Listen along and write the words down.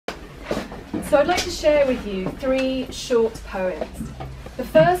So I'd like to share with you 3 short poems. The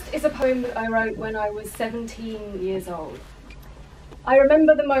first is a poem that I wrote when I was 17 years old. I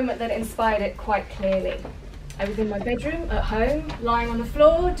remember the moment that inspired it quite clearly. I was in my bedroom at home, lying on the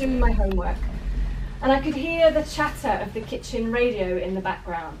floor, doing my homework, and I could hear the chatter of the kitchen radio in the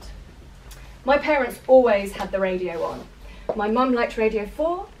background. My parents always had the radio on. My mum liked Radio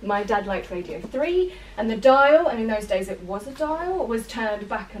 4, my dad liked Radio 3, and the dial, and in those days it was a dial, was turned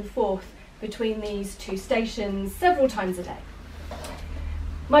back and forth between these 2 stations several times a day.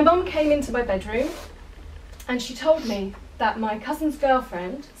 My mum came into my bedroom and she told me that my cousin's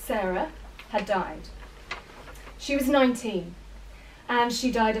girlfriend, Sarah, had died. She was 19 and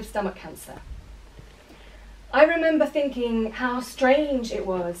she died of stomach cancer. I remember thinking how strange it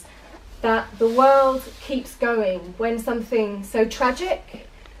was that the world keeps going when something so tragic,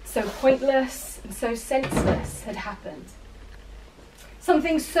 so pointless, and so senseless had happened.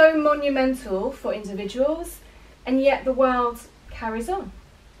 Something so monumental for individuals, and yet the world carries on.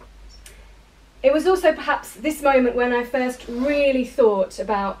 It was also perhaps this moment when I first really thought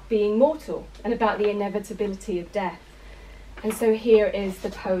about being mortal and about the inevitability of death. And so here is the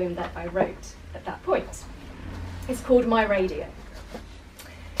poem that I wrote at that point. It's called My Radio.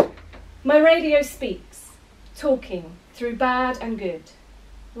 My radio speaks, talking through bad and good,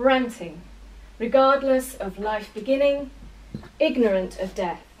 ranting, regardless of life beginning, ignorant of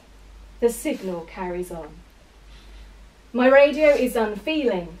death, the signal carries on. My radio is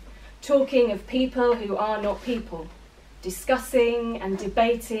unfeeling, talking of people who are not people, discussing and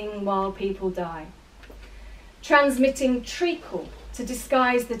debating while people die, transmitting treacle to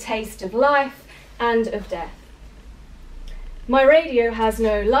disguise the taste of life and of death. My radio has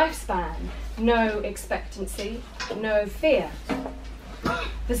no lifespan, no expectancy, no fear.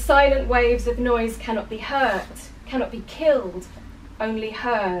 The silent waves of noise cannot be hurt, cannot be killed, only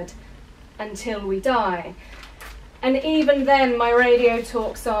heard until we die. And even then my radio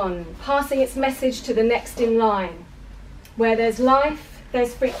talks on, passing its message to the next in line. Where there's life,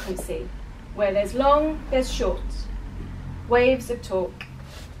 there's frequency. Where there's long, there's short. Waves of talk,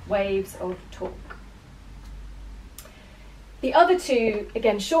 waves of talk. The other 2,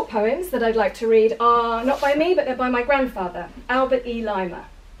 again, short poems that I'd like to read are not by me, but they're by my grandfather, Albert E. Limer.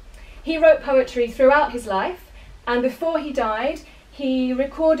 He wrote poetry throughout his life, and before he died, he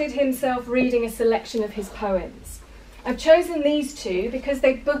recorded himself reading a selection of his poems. I've chosen these 2 because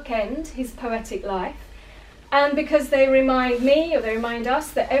they bookend his poetic life, and because they remind me, or they remind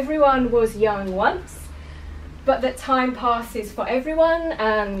us, that everyone was young once, but that time passes for everyone,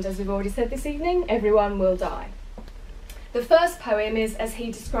 and as we've already said this evening, everyone will die. The first poem is, as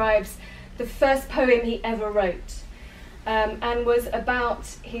he describes, the first poem he ever wrote, and was about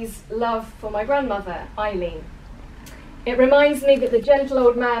his love for my grandmother, Eileen. It reminds me that the gentle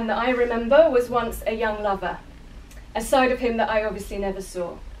old man that I remember was once a young lover, a side of him that I obviously never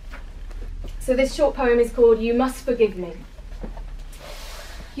saw. So this short poem is called You Must Forgive Me.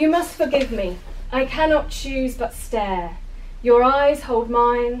 You must forgive me, I cannot choose but stare. Your eyes hold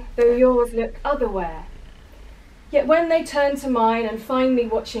mine, though yours look otherwhere. Yet when they turn to mine and find me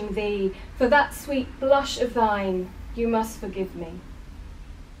watching thee, for that sweet blush of thine, you must forgive me.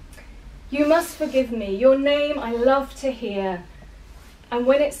 You must forgive me, your name I love to hear, and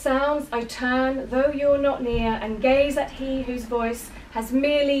when it sounds I turn, though you're not near, and gaze at he whose voice has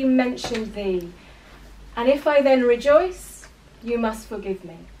merely mentioned thee. And if I then rejoice, you must forgive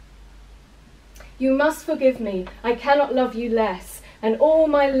me. You must forgive me, I cannot love you less, and all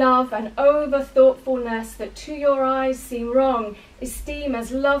my love and over-thoughtfulness that to your eyes seem wrong, esteem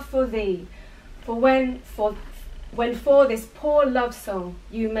as love for thee, when for this poor love song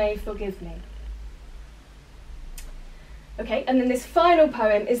you may forgive me. Okay, and then this final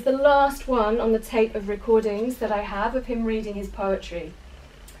poem is the last one on the tape of recordings that I have of him reading his poetry.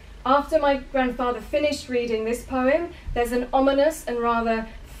 After my grandfather finished reading this poem, there's an ominous and rather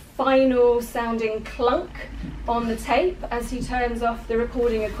final sounding clunk on the tape as he turns off the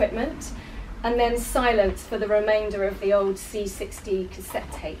recording equipment, and then silence for the remainder of the old C60 cassette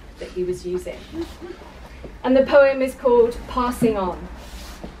tape that he was using. And the poem is called Passing On.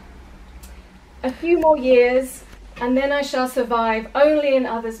 A few more years, and then I shall survive only in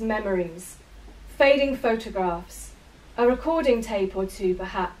others' memories, fading photographs, a recording tape or 2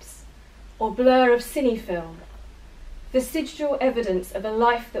 perhaps, or blur of cinefilm, vestigial evidence of a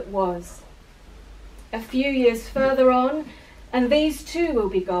life that was. A few years further on, and these too will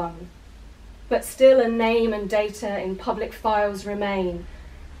be gone, but still a name and data in public files remain.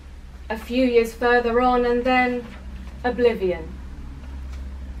 A few years further on, and then oblivion.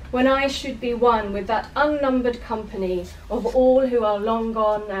 when I should be one with that unnumbered company of all who are long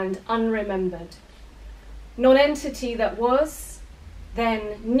gone and unremembered. Non-entity that was,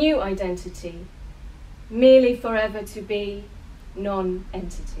 then new identity, merely forever to be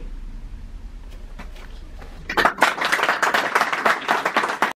non-entity.